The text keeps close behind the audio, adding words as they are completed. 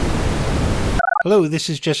Hello, this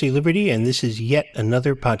is Jesse Liberty, and this is yet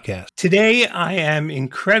another podcast. Today, I am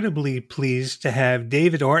incredibly pleased to have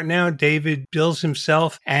David Ortnow. David bills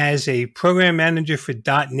himself as a program manager for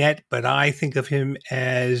 .NET, but I think of him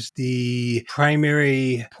as the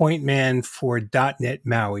primary point man for .NET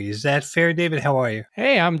MAUI. Is that fair, David? How are you?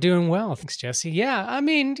 Hey, I'm doing well. Thanks, Jesse. Yeah,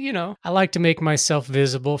 I like to make myself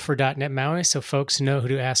visible for .NET MAUI so folks know who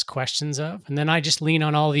to ask questions of. And then I just lean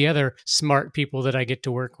on all the other smart people that I get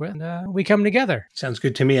to work with. And we come together. Sounds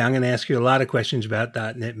good to me. I'm going to ask you a lot of questions about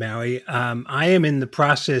 .NET MAUI. I am in the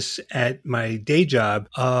process at my day job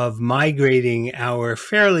of migrating our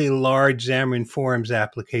fairly large Xamarin Forms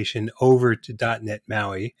application over to .NET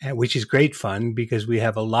MAUI, which is great fun because we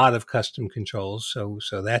have a lot of custom controls.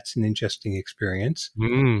 So that's an interesting experience.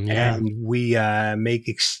 Yeah. And we make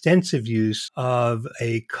extensive use of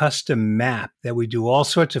a custom map that we do all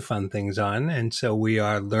sorts of fun things on. And so we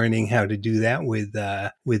are learning how to do that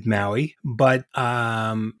with MAUI. But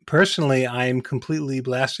personally, I am completely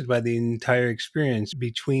blasted by the entire experience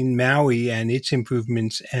between MAUI and its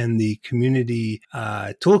improvements and the community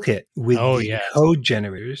toolkit with code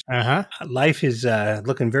generators. Life is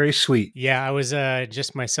looking very sweet. Yeah, I was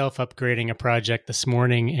just myself upgrading a project this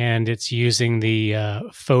morning, and it's using the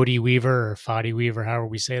FODI Weaver or FODI Weaver, however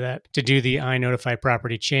we say that, to do the iNotify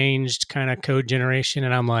property changed kind of code generation.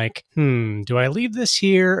 And I'm like, do I leave this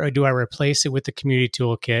here or do I replace it with the community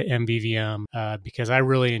toolkit, MVVM? Because I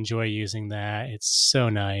really enjoy using that. It's so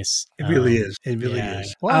nice. It really is. It really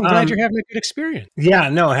is. Well, I'm glad you're having a good experience. Yeah,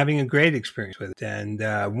 no, having a great experience with it. And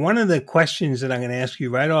one of the questions that I'm going to ask you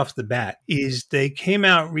right off the bat is they came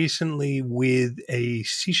out recently with a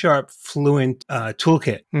C# Fluent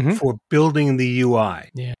toolkit for building the UI.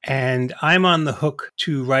 Yeah. And I'm on the hook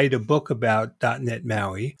to write a book about .NET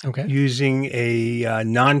MAUI using a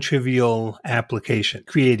non-trivial application,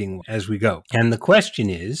 creating one as we go. And the question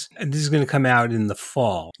is, and this is going to come out in the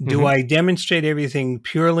fall, do I demonstrate everything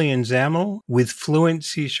purely in XAML with Fluent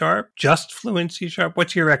C#, just Fluent C#?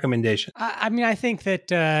 What's your recommendation? I think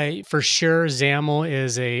that for sure XAML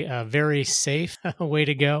is a very safe way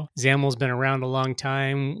to go. XAML's been around a long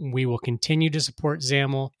time. We will continue to support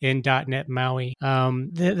XAML in .NET MAUI.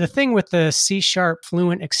 The thing with the C#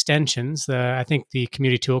 Fluent extensions, I think the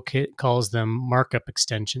community toolkit calls them markup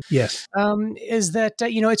extensions. Yes. Is that,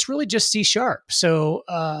 it's really just C#. So,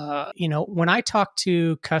 when I talk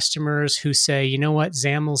to customers who say, you know what,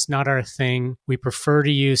 XAML's not our thing, we prefer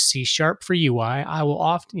to use C# for UI, I will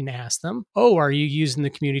often ask them, are you using the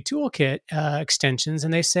community toolkit extensions?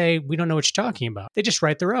 And they say, we don't know what you're talking about. They just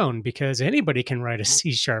write their own because anybody can write a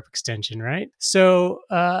C# extension, right? So,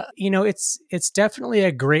 it's definitely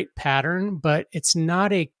a great pattern, but it's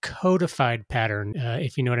not a codified pattern,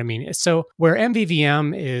 if you know what I mean. So where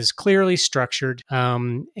MVVM is clearly structured,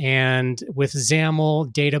 and with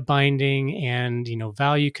XAML, data binding and,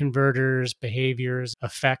 value converters, behaviors,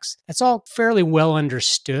 effects, it's all fairly well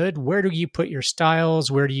understood. Where do you put your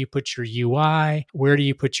styles? Where do you put your UI? Where do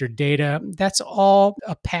you put your data? That's all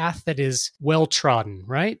a path that is well trodden,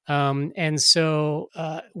 right? And so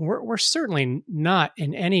we're certainly not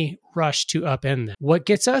in any rush to upend them. What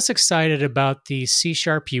gets us excited about the C#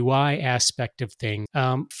 UI aspect of things,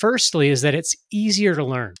 firstly, is that it's easier to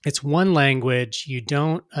learn. It's one language. You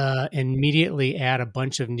don't immediately add a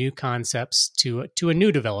bunch of new concepts to a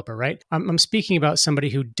new developer, right? I'm speaking about somebody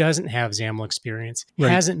who doesn't have XAML experience,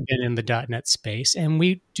 hasn't been in the .NET space, and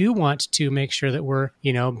we do want to make sure that we're,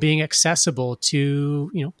 being accessible to,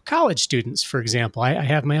 college students, for example. I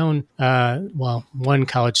have my own, one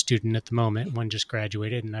college student at the moment, one just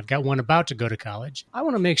graduated, and I've got one about to go to college. I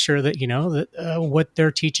want to make sure that, what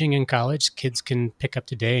they're teaching in college, kids can pick up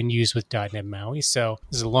today and use with .NET MAUI. So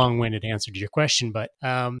this is a long-winded answer to your question, but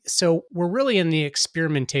so we're really in the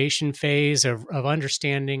experimentation phase of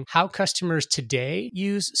understanding how customers today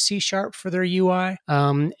use C# for their UI,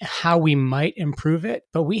 how we might improve it,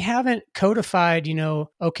 but we haven't codified,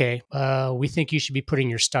 we think you should be putting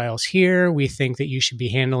your styles here. We think that you should be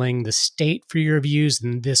handling the state for your views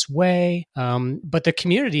in this way. But the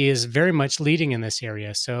community is very much leading in this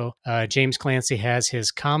area. So James Clancy has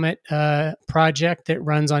his Comet project that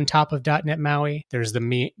runs on top of .NET MAUI. There's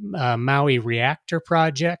the MAUI Reactor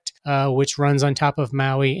project, which runs on top of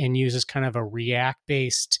MAUI and uses kind of a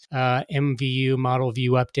React-based MVU, model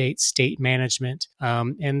view update, state management.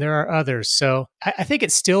 And there are others. So I think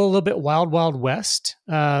it's still a little bit wild, wild west,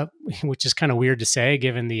 which is kind of weird to say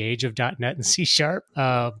given the age of .NET and C#.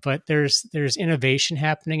 But there's innovation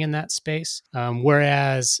happening in that space.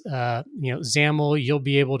 Whereas XAML, you'll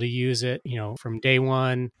be able to use it, from day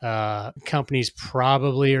one. Companies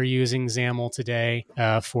probably are using XAML today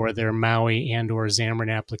for their Maui and/or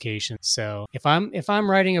Xamarin applications. So if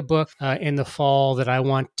I'm writing a book in the fall that I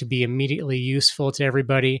want to be immediately useful to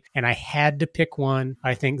everybody, and I had to pick one,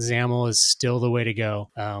 I think XAML is still the way to go.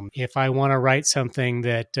 If I want to write something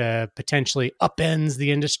that potentially upends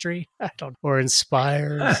the industry, or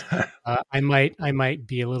inspires, I might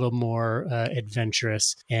be a little more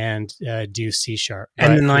adventurous and do C#.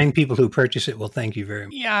 And the 9 people who purchase it will thank you very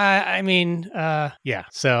much. Yeah, I mean, yeah.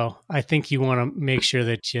 So I think you want to make sure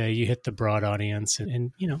that you hit the broad audience,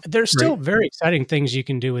 and there's still very exciting things you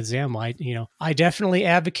can do with XAML. I definitely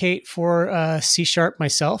advocate for C#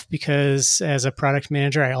 myself, because as a product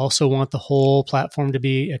manager, I also want the whole platform to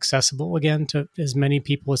be accessible again to as many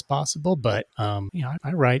people as possible. But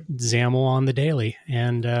I write XAML on the daily,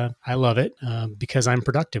 and I love it because I'm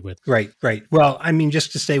productive with it. Right. Well, I mean,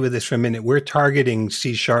 just to stay with this for a minute, we're targeting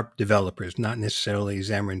C# developers, not necessarily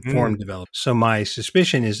Xamarin Form developers. So my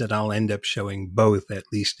suspicion is that I'll end up showing both, at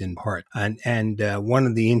least in part. And one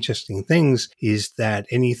of the interesting things is that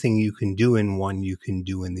anything you can do in one, you can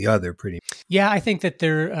do in the other pretty much. Yeah, I think that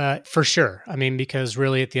they're for sure. I mean, because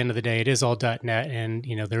really at the end of the day, it is all .NET, and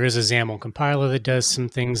there is a XAML compiler that does some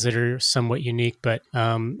things that are somewhat unique, but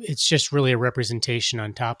it's just really a representation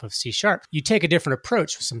on top of C#. You take a different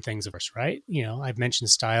approach with some things, of course, right? I've mentioned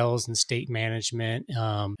styles and state management.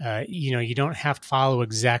 You don't have to follow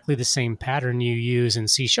exactly the same pattern you use in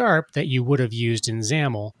C# that you would have used in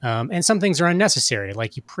XAML. And some things are unnecessary,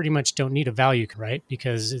 like you pretty much don't need a value, right?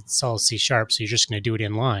 Because it's all C#, so you're just going to do it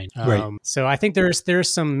in line. Right. So I think there's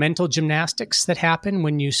some mental gymnastics that happen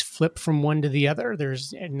when you flip from one to the other.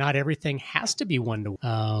 Not everything has to be one to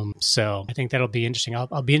one. So I think that'll be interesting.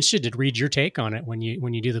 I'll be interested to read your take on it when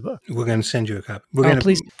you do the book. We're going to send you a copy.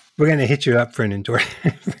 Please. We're going to hit you up for an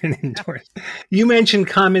endorsement. You mentioned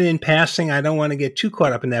Comet in passing. I don't want to get too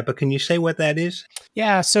caught up in that, but can you say what that is?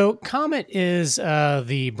 Yeah, so Comet is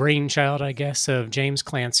the brainchild, I guess, of James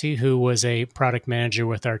Clancy, who was a product manager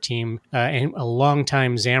with our team and a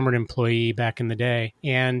longtime Xamarin employee back in the day,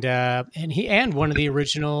 and one of the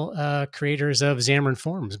original creators of Xamarin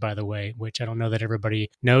Forms, by the way, which I don't know that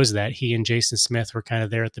everybody knows that. He and Jason Smith were kind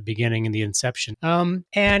of there at the beginning in the inception,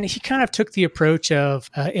 and he kind of took the approach of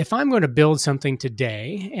if I'm going to build something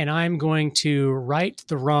today, and I'm going to right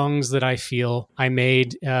the wrongs that I feel I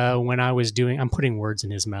made when I was I'm putting words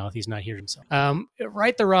in his mouth. He's not here himself.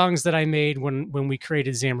 Right the wrongs that I made when we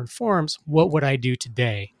created Xamarin Forms, what would I do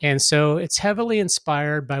today? And so it's heavily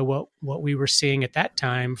inspired by what we were seeing at that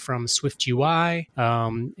time from Swift UI,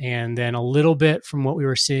 and then a little bit from what we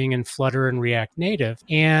were seeing in Flutter and React Native.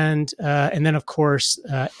 And then, of course,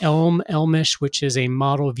 Elmish, which is a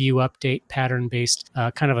model view update pattern-based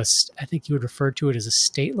kind of I think you would refer to it as a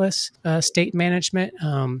stateless state management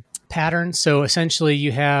pattern. So essentially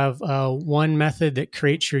you have one method that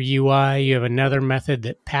creates your UI, you have another method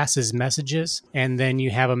that passes messages, and then you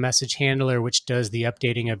have a message handler which does the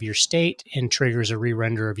updating of your state and triggers a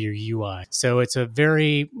re-render of your UI. So it's a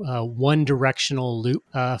very one-directional loop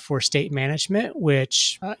for state management,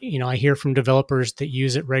 which I hear from developers that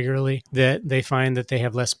use it regularly that they find that they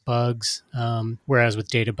have less bugs, whereas with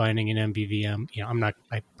data binding and MVVM,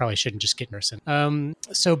 I probably shouldn't just get nursing.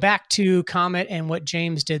 So back to Comet, and what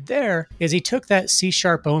James did there is he took that C#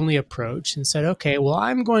 only approach and said, okay, well,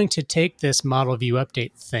 I'm going to take this model view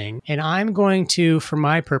update thing and I'm going to, for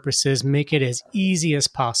my purposes, make it as easy as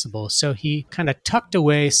possible. So he kind of tucked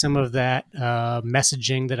away some of that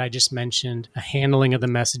messaging that I just mentioned, a handling of the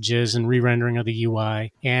messages and re-rendering of the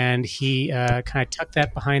UI. And he kind of tucked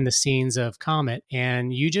that behind the scenes of Comet.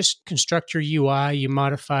 And you just construct your UI, you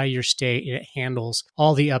modify your state, and it handles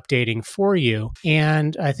all the updating for you.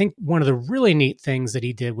 And I think one of the really neat things that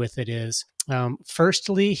he did with it is,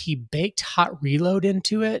 firstly, he baked hot reload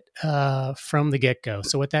into it from the get-go.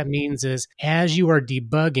 So what that means is as you are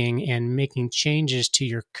debugging and making changes to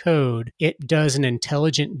your code, it does an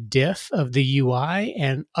intelligent diff of the UI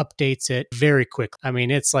and updates it very quickly. I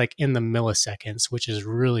mean, it's like in the milliseconds, which is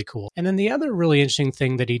really cool. And then the other really interesting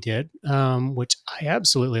thing that he did, which I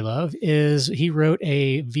absolutely love, is he wrote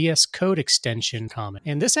a VS Code extension comment.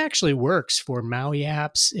 And this actually works for Maui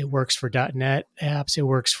apps. It works for .NET apps. It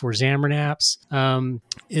works for Xamarin apps. apps,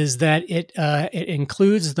 is that it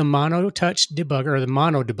includes the MonoTouch debugger, or the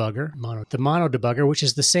Mono debugger, which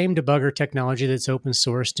is the same debugger technology that's open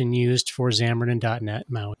sourced and used for Xamarin and .NET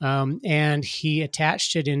MAUI. And he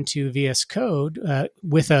attached it into VS Code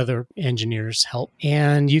with other engineers' help,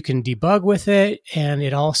 and you can debug with it. And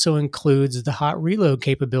it also includes the hot reload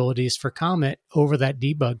capabilities for Comet over that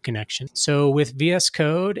debug connection. So with VS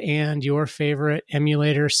Code and your favorite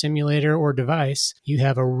emulator, simulator, or device, you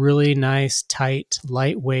have a really nice, tight,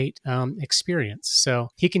 lightweight experience. So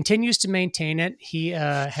he continues to maintain it. He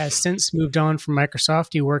has since moved on from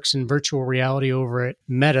Microsoft. He works in virtual reality over at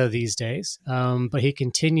Meta these days, but he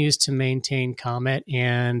continues to maintain Comet,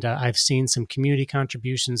 and I've seen some community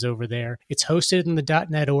contributions over there. It's hosted in the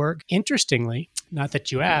 .NET org. Interestingly, not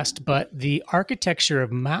that you asked, but the architecture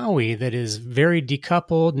of MAUI that is very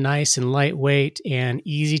decoupled, nice and lightweight, and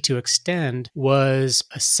easy to extend was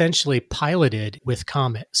essentially piloted with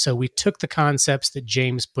Comet. So we took the concepts that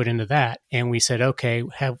James put into that, and we said, okay,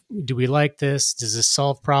 do we like this? Does this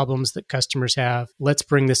solve problems that customers have? Let's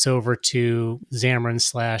bring this over to Xamarin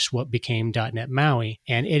 / what became .NET MAUI.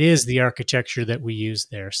 And it is the architecture that we use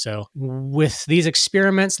there. So with these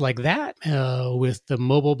experiments like that, with the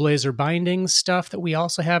mobile Blazor bindings stuff that we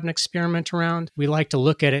also have an experiment around, we like to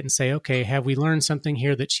look at it and say, okay, have we learned something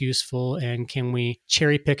here that's useful, and can we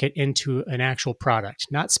cherry pick it into an actual product?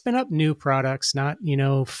 Not spin up new products, not,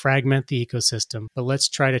 fragment the ecosystem, but let's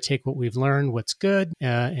try to take what we've learned, what's good,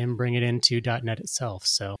 and bring it into .NET itself.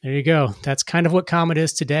 So there you go. That's kind of what Comet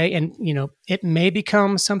is today. And, it may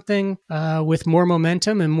become something with more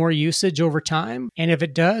momentum and more usage over time. And if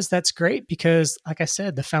it does, that's great, because like I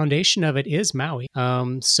said, the foundation of it is MAUI.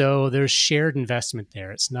 So there's shared investment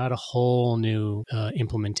there. It's not a whole new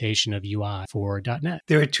implementation of UI for .NET.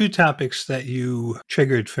 There are two topics that you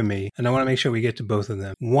triggered for me, and I want to make sure we get to both of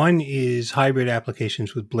them. One is hybrid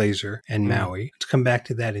applications with Blazor and MAUI. Let's come back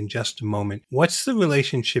to that in just a moment. What's the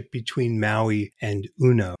relationship between MAUI and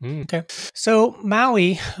Uno? Okay. So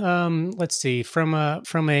MAUI, let's see, from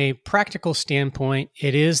a practical standpoint,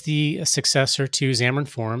 it is the successor to Xamarin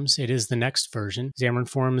Forms. It is the next version. Xamarin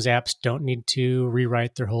Forms apps don't need to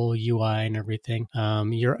rewrite their whole UI and everything.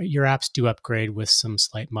 Your apps do upgrade with some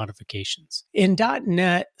slight modifications. In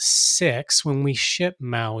 .NET 6, when we shipped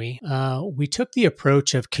MAUI, we took the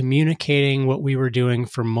approach of communicating what we were doing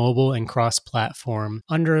for mobile and cross-platform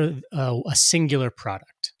under a singular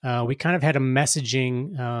product. We kind of had a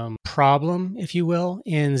messaging problem, if you will,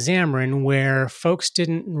 in Xamarin, where folks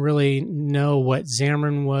didn't really know what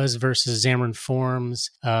Xamarin was versus Xamarin Forms,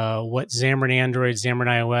 what Xamarin Android, Xamarin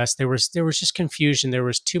iOS. There was just confusion. There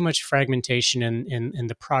was too much fragmentation in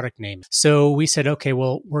the product name. So we said, okay,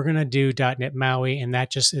 well, we're going to do .NET MAUI, and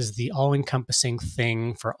that just is the all-encompassing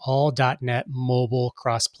thing for all .NET mobile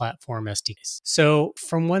cross-platform SDKs. So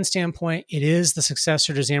from one standpoint, it is the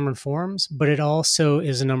successor to Xamarin Forms, but it also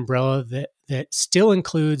is an umbrella that still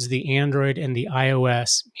includes the Android and the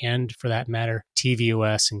iOS, and for that matter,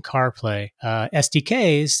 tvOS and CarPlay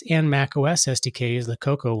SDKs and macOS SDKs, the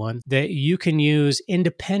Cocoa one, that you can use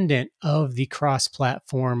independent of the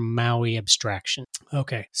cross-platform MAUI abstraction.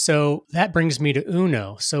 Okay, so that brings me to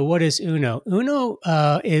Uno. So what is Uno? Uno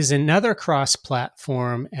is another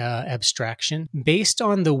cross-platform abstraction based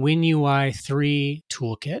on the WinUI 3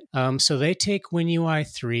 toolkit. So they take WinUI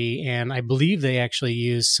 3, and I believe they actually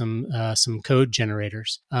use some code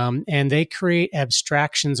generators, and they create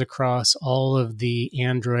abstractions across all of the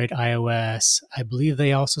Android, iOS. I believe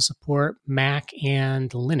they also support Mac and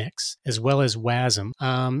Linux, as well as WASM.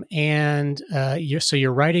 So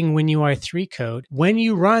you're writing WinUI 3 code. When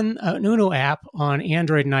you run an Uno app on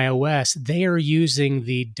Android and iOS, they are using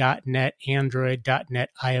the .NET Android, .NET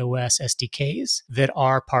iOS SDKs that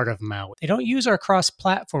are part of MAUI. They don't use our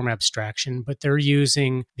cross-platform abstraction, but they're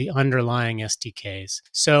using the underlying SDKs.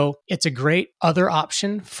 So it's a great other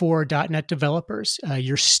option for .NET developers.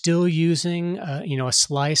 You're still using a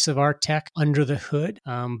slice of our tech under the hood,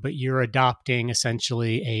 but you're adopting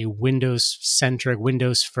essentially a Windows-centric,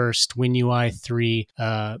 Windows-first WinUI 3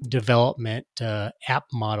 development app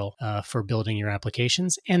model for building your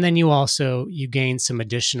applications. And then you gain some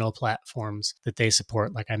additional platforms that they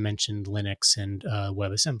support, like I mentioned, Linux and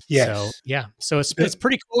WebAssembly. Yes. So it's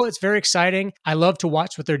pretty cool. It's very exciting. I love to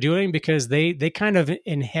watch what they're doing, because they kind of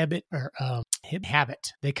inhabit or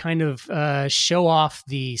habit. They kind of show off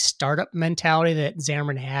the startup mentality that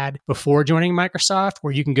Xamarin had before joining Microsoft,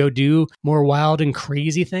 where you can go do more wild and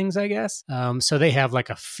crazy things, I guess. So they have like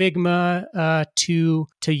a Figma to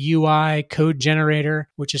UI code generator,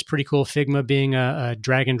 which is pretty cool. Figma being a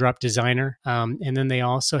drag and drop designer. And then they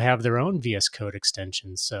also have their own VS Code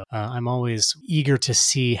extensions. So I'm always eager to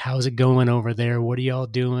see how's it going over there. What are y'all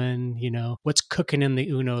doing? What's cooking in the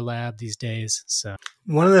Uno lab these days? So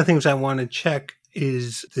one of the things I want to check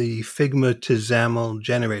is the Figma to XAML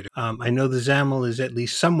generator. I know the XAML is at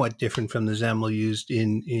least somewhat different from the XAML used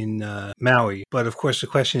in Maui, but of course the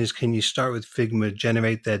question is, can you start with Figma,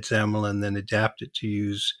 generate that XAML, and then adapt it to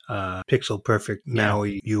use pixel perfect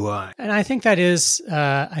Maui UI? And I think that is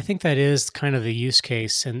kind of the use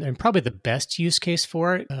case and probably the best use case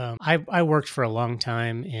for it. I worked for a long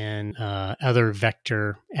time in other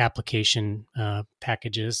vector application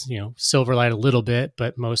packages, Silverlight a little bit,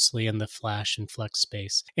 but mostly in the Flash and Flex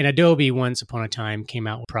space. And Adobe once upon a time came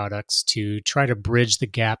out with products to try to bridge the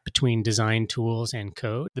gap between design tools and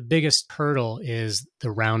code. The biggest hurdle is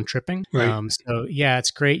the round tripping. Right. So yeah,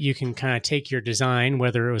 it's great. You can kind of take your design,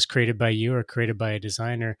 whether it was created by you or created by a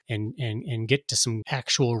designer, and get to some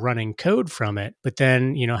actual running code from it. But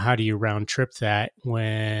then, how do you round trip that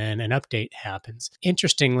when an update happens?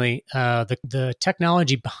 Interestingly, the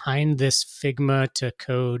technology behind this Figma to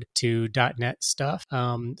code to .NET stuff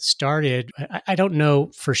started. I don't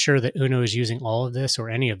know for sure that Uno is using all of this or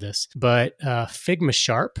any of this, but Figma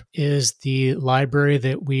Sharp is the library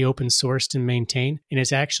that we open sourced and maintain, and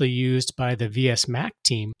it's actually used by the VS Mac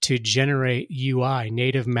team to generate UI,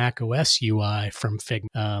 native Mac OS UI from Figma,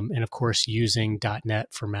 and of course using .NET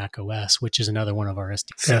for Mac OS, which is another one of our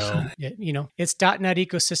SDKs. So it's .NET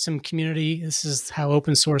ecosystem community. This is how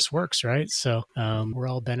open source works, right? So we're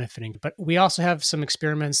all benefiting. But we also have some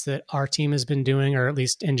experiments that our team has been doing, or at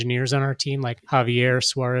least engineers on our team, like Javier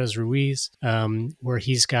Suarez Ruiz, where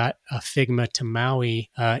he's got a Figma to Maui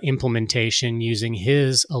implementation using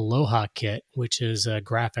his Aloha kit, which is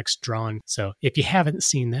graphics drawn. So if you haven't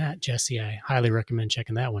seen that, Jesse, I highly recommend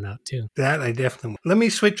checking that one out too. That I definitely. Let me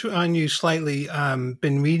switch on you slightly.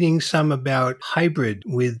 Been reading some about hybrid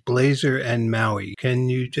with Blazor and Maui. Can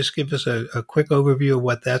you just give us a quick overview of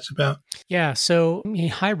what that's about? Yeah, so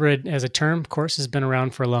hybrid as a term, of course, has been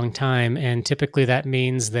around for a long time. And typically that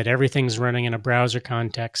means that everything's running in a browser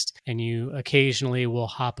context, and you occasionally will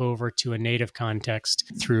hop over to a native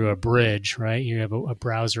context through a bridge, right? You have a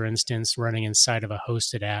browser instance running inside of a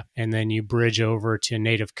hosted app, and then you bridge over to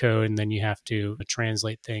native code, and then you have to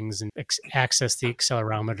translate things and access the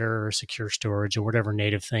accelerometer or secure storage or whatever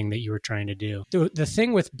native thing that you were trying to do. The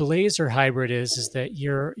thing with Blazor hybrid is that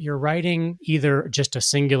you're writing either just a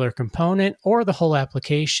singular component or the whole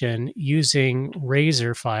application using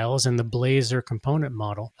Razor files and the Blazor component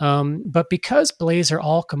model. But because Blazor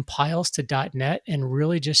all compiles to .NET and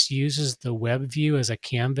really just uses the web view as a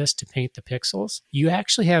canvas to paint the pixels, you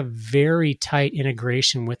actually have very tight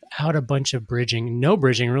integration without a bunch of bridging, no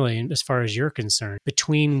bridging really, as far as you're concerned,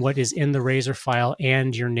 between what is in the Razor file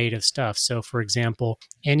and your native stuff. So for example,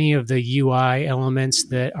 any of the UI elements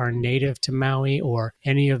that are native to Maui or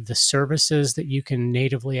any of the services that you can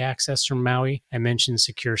natively access from Maui. I mentioned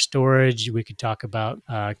secure storage. We could talk about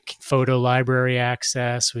photo library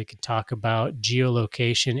access. We could talk about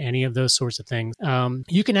geolocation, any of those sorts of things.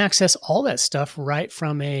 You can access all that stuff right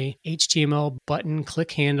from a HTML button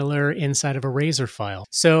click handler inside of a Razor file.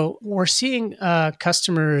 So we're seeing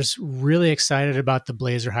customers really excited about the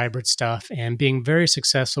Blazor hybrid stuff and being very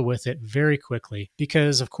successful with it very quickly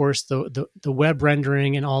because, of course, the web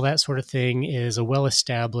rendering and all that sort of thing is a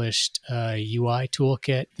well-established UI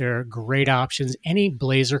toolkit. There are great options. Any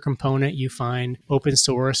Blazor component you find open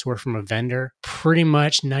source or from a vendor, pretty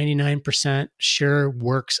much 99% sure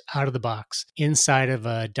works out of the box inside of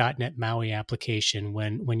a .NET Maui application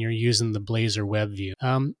when you're using the Blazor web view.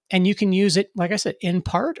 And you can use it, like I said, in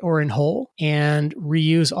part or in whole and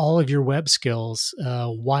reuse all of your web skills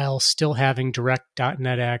while still having direct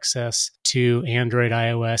 .NET access to Android,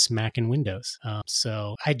 iOS, Mac, and Windows.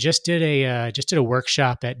 So I just did a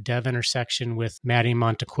workshop at Dev Intersection with Maddie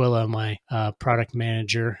Montequilla, my product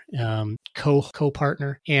manager,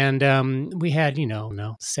 co-partner, and we had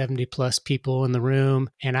 70 plus people in the room,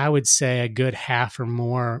 and I would say a good half or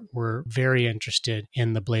more were very interested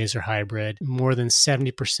in the Blazor hybrid. More than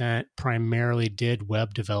 70% primarily did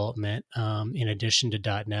web development in addition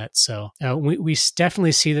to .NET. So we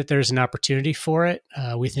definitely see that there's an opportunity for it.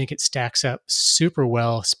 We think it stacks up super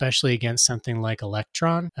well, especially against something like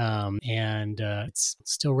Electron. And it's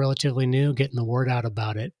still relatively new, getting the word out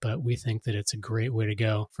about it, but we think that it's a great way to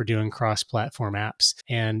go for doing cross-platform apps.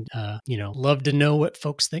 And, love to know what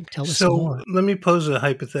folks think. Tell us So more. let me pose a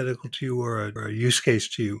hypothetical to you or a use case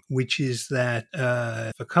to you, which is that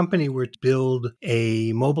if a company were to build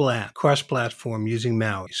a mobile app cross-platform using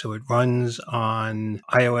Maui, so it runs on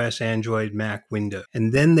iOS, Android, Mac, Windows,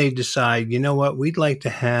 and then they decide, you know what, we'd like to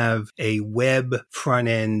have a web front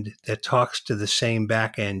end that talks to the same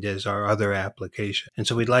back end as our other application. And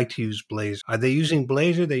so we'd like to use Blazor. Are they using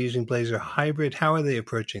Blazor? They're using Blazor Hybrid. How are they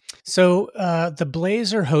approaching? So the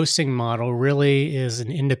Blazor hosting model really is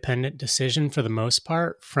an independent decision for the most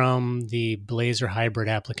part from the Blazor hybrid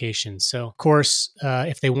application. So of course,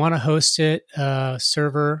 if they want to host it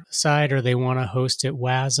server side or they want to host it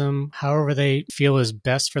WASM, however they feel is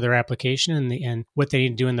best for their application and what they need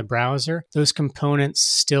to do in the browser, those components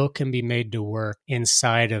still can be made to work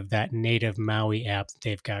inside of that native Maui app that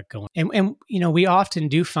they've got going. And we often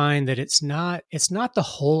do find that it's not the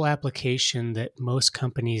whole application that most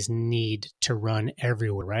companies need to run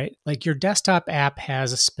everywhere, right? Like your desktop app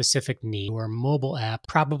has a specific need, or a mobile app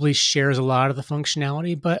probably shares a lot of the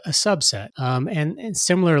functionality, but a subset. And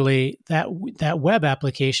similarly, that web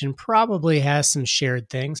application probably has some shared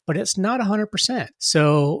things, but it's not 100%.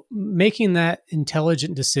 So making that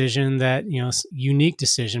intelligent decision, that unique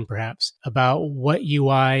decision perhaps about what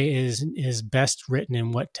UI is best written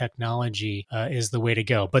and what technology is the way to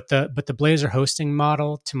go. But the Blazor hosting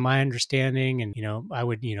model, to my understanding, and I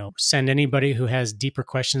would send anybody who has deeper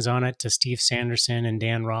questions on it to Steve Sanderson and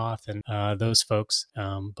Dan Roth and those folks.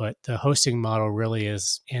 But the hosting model really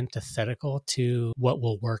is antithetical to what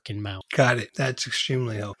will work in Maui. Got it. That's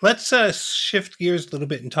extremely helpful. Let's shift gears a little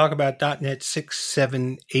bit and talk about .NET 6,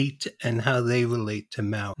 7, 8 and how they relate to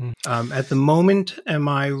Maui. At the moment, am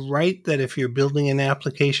I right that if you're building an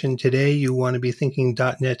application today, you want to be thinking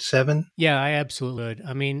 .NET 7? Yeah, I absolutely would.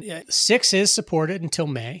 I mean, 6 is supported until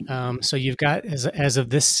May. So you've got, as of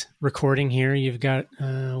this recording here, you've got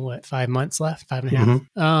 5 months left, 5.5.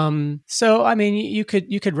 Mm-hmm. So I mean, you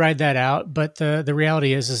could ride that out, but the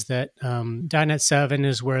reality is that .NET 7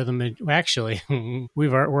 is where actually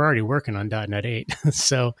we're already working on .NET 8.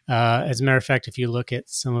 So as a matter of fact, if you look at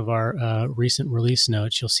some of our recent release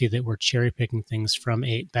notes, you'll see that we're cherry picking things from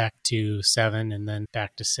 8 back to 7 and then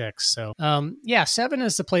back to 6. So 7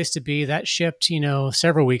 is the place to be. That shipped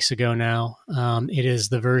several weeks ago now. It is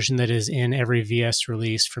the version that is in every VS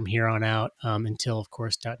release from here on out until, of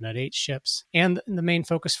course, .NET 8 ships. And the main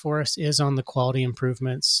focus for us is on the quality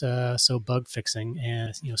improvements, so bug fixing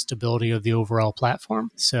and stability of the overall platform.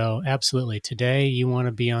 So absolutely, today you want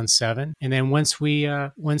to be on 7, and then once we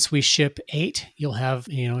ship 8, you'll have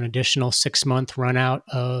an additional 6-month run out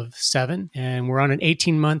of 7, and we're on an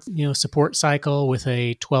 18-month support cycle with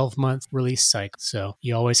a 12-month release cycle. So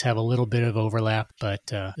you always have a little bit of overlap,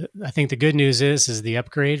 but I think the good news is the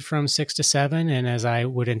upgrade from 6 to 7, and as I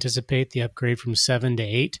would anticipate, the upgrade from 7 to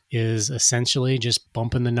 8 is essentially just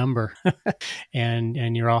bumping the number,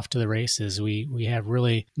 and you're off to the races. We have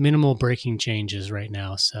really minimal breaking changes right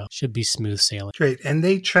now, so should be smooth sailing. Great, and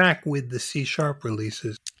they track with the C#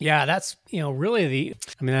 releases. Yeah, that's really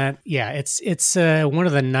it's one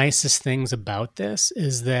of the nicest things about this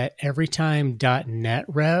is that every time .NET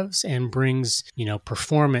revs and brings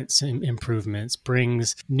performance improvements,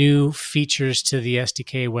 brings new features to the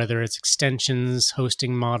SDK, whether it's extensions,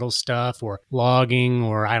 hosting model stuff, or logging,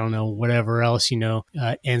 or I don't know, whatever else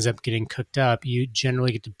ends up getting cooked up, you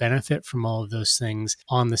generally get to benefit from all of those things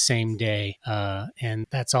on the same day, and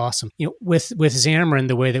that's awesome. With Xamarin,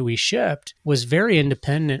 the way that we shipped was very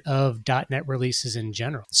independent of .NET releases in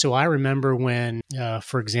general. So I remember when,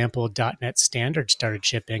 for example, .NET Standard started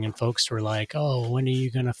shipping, and folks were like, "Oh, when are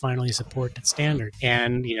you going to finally support that standard?"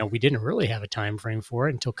 And we didn't really have a time frame for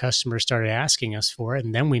it until customers started asking us for it,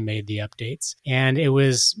 and then we made the updates. And it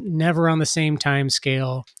was never on the same time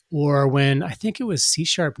scale. Or when I think it was C#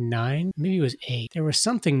 9, maybe it was 8, there was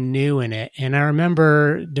something new in it. And I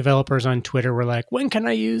remember developers on Twitter were like, "When can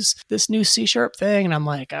I use this new C# thing?" And I'm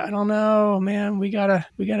like, "I don't know, man, we gotta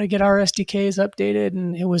get our SDKs updated."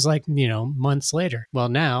 And it was like, months later. Well,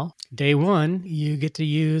 now, day one, you get to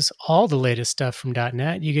use all the latest stuff from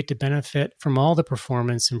 .NET. You get to benefit from all the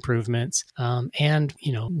performance improvements. And,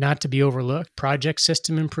 not to be overlooked, project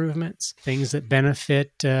system improvements, things that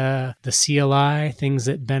benefit the CLI, things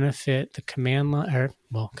that benefit the command line,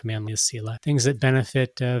 command line is CLI, things that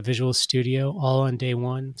benefit Visual Studio, all on day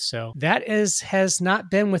one. So that has not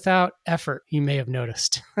been without effort, you may have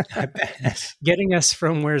noticed. Getting us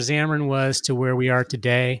from where Xamarin was to where we are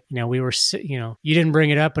today. We were, you didn't bring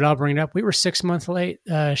it up, but I'll bring it up. We were 6 months late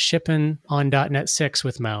shipping on .NET 6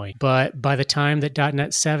 with Maui. But by the time that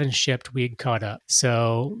 .NET 7 shipped, we had caught up.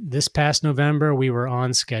 So this past November, we were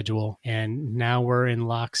on schedule, and now we're in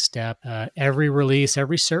lockstep. Every release,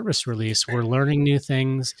 every service release, we're learning new things.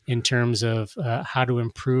 things in terms of how to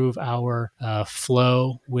improve our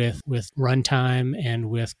flow with runtime and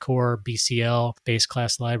with core BCL, base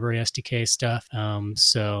class library SDK stuff.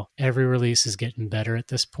 So every release is getting better at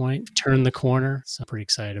this point. Turn the corner. So I'm pretty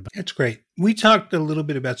excited about it. That's great. We talked a little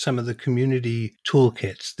bit about some of the community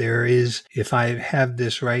toolkits. There is, if I have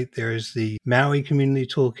this right, there's the Maui Community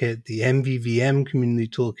Toolkit, the MVVM Community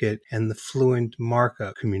Toolkit, and the Fluent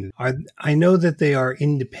Markup Community. I know that they are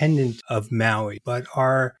independent of Maui, but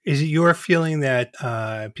is it your feeling that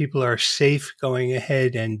people are safe going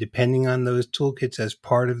ahead and depending on those toolkits as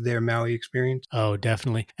part of their Maui experience? Oh,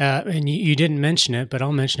 definitely. And you didn't mention it, but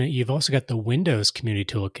I'll mention it. You've also got the Windows Community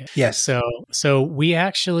Toolkit. Yes. So we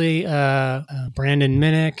actually, Brandon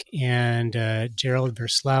Minnick and Gerald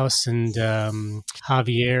Verslaus and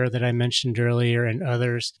Javier that I mentioned earlier and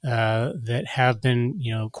others that have been,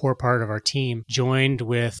 core part of our team, joined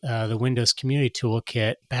with the Windows Community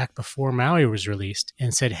Toolkit back before Maui was released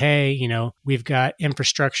and said, hey, we've got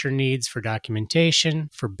infrastructure needs for documentation,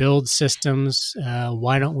 for build systems.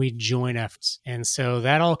 Why don't we join efforts? And so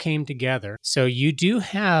that all came together. So you do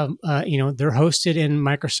have, they're hosted in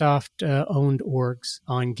Microsoft-owned orgs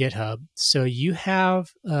on GitHub. So you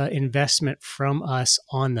have investment from us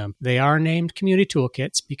on them. They are named community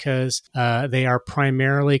toolkits because they are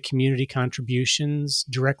primarily community contributions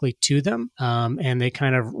directly to them, and they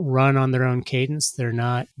kind of run on their own cadence. They're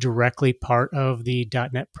not directly part of the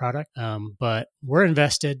 .NET product, but we're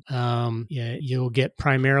invested. You'll get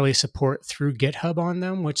primarily support through GitHub on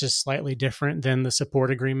them, which is slightly different than the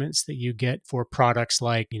support agreements that you get for products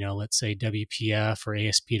like, let's say WPF or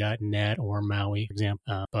ASP.NET or Maui, for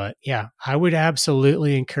example. But yeah, I would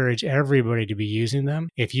absolutely encourage everybody to be using them.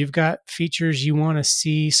 If you've got features you want to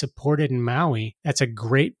see supported in Maui, that's a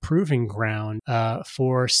great proving ground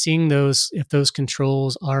for seeing if those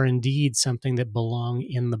controls are indeed something that belong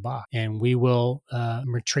in the box. And we will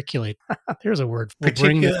matriculate. There's a word.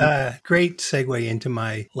 Great segue into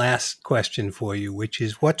my last question for you, which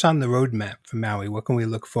is what's on the roadmap for Maui? What can we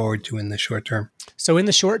look forward to in the short term? So in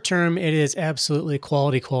the short term, it is absolutely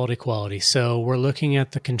quality. So we're looking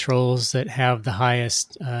at the controls that have the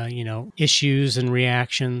highest, issues and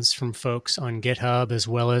reactions from folks on GitHub, as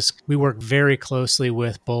well as we work very closely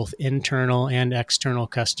with both internal and external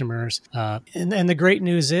customers. And the great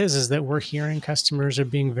news is that we're hearing customers are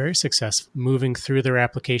being very successful moving through their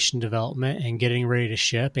application development and getting ready to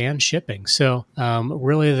ship and shipping. So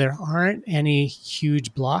really, there aren't any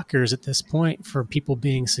huge blockers at this point for people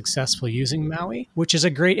being successful using Maui, which is a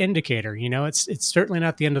great indicator. It's certainly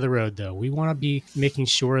not the end of the road, though. We want to be making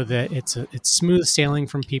sure that it's smooth sailing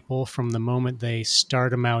from people from the moment they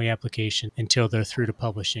start a Maui application until they're through to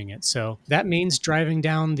publishing it. So that means driving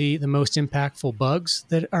down the most impactful bugs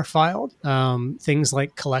that are filed, things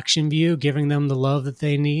like collection view, giving them the love that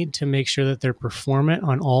they need to make sure that they're performant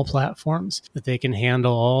on all platforms, that they can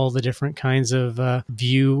handle all the different kinds of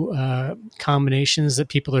view combinations that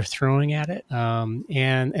people are throwing at it.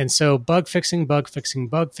 And so bug fixing.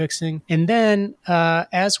 And then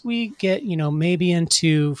as we get, maybe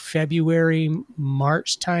into February,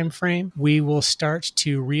 March timeframe, we will start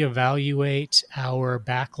to reevaluate our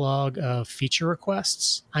backlog of feature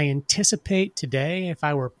requests. I anticipate today,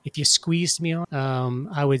 if you squeezed me on,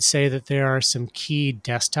 I would say that there are some key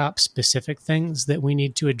desktop specific things that we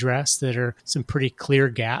need to address that are some pretty clear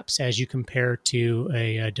gaps as you compare to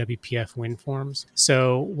a WPF WinForms.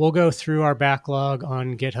 So we'll go through our backlog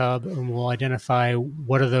on GitHub and we'll identify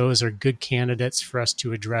what of those are good candidates for us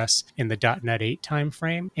to address in the .NET 8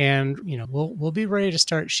 timeframe. And, we'll be ready to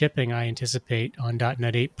start shipping, I anticipate, on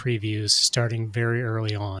 .NET 8 previews starting very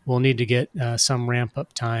early on. We'll need to get some ramp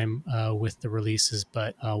up time with the releases,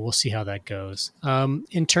 but we'll see how that goes.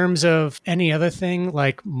 In terms of any other thing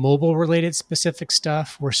like mobile related specific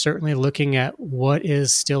stuff, we're certainly looking at what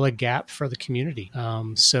is still a gap for the community.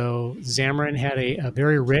 So Xamarin had a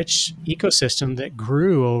very rich ecosystem that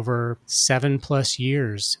grew over 7+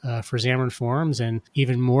 years for Xamarin Forms, and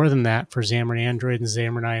even more than that for Xamarin Android and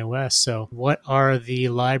Xamarin iOS. So what are the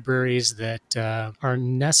libraries that are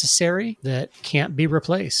necessary that can't be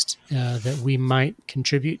replaced that we might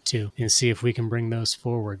contribute to, and see if we can bring those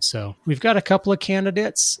forward? So we've got a couple of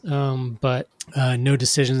candidates, but no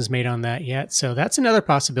decisions made on that yet. So that's another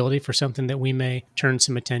possibility for something something that we may turn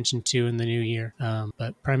some attention to in the new year.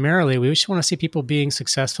 But primarily, we just want to see people being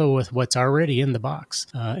successful with what's already in the box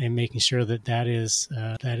and making sure that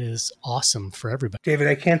is awesome for everybody. David,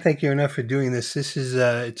 I can't thank you enough for doing this. This is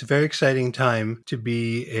it's a very exciting time to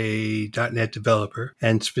be a .NET developer,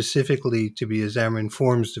 and specifically to be a Xamarin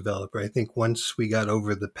Forms developer. I think once we got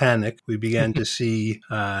over the panic, we began to see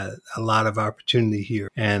a lot of opportunity here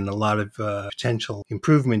and a lot of potential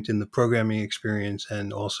improvement in the programming experience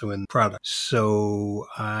and also in the product. So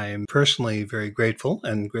I'm personally very grateful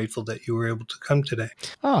that you were able to come today.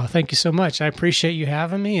 Oh, thank you so much. I appreciate you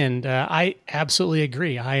having me. And I absolutely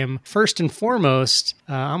agree. I am first and foremost,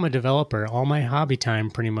 I'm a developer. All my hobby time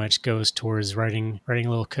pretty much goes towards writing a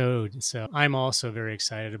little code. So I'm also very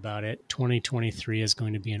excited about it. 2023 is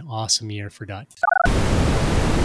going to be an awesome year for .NET.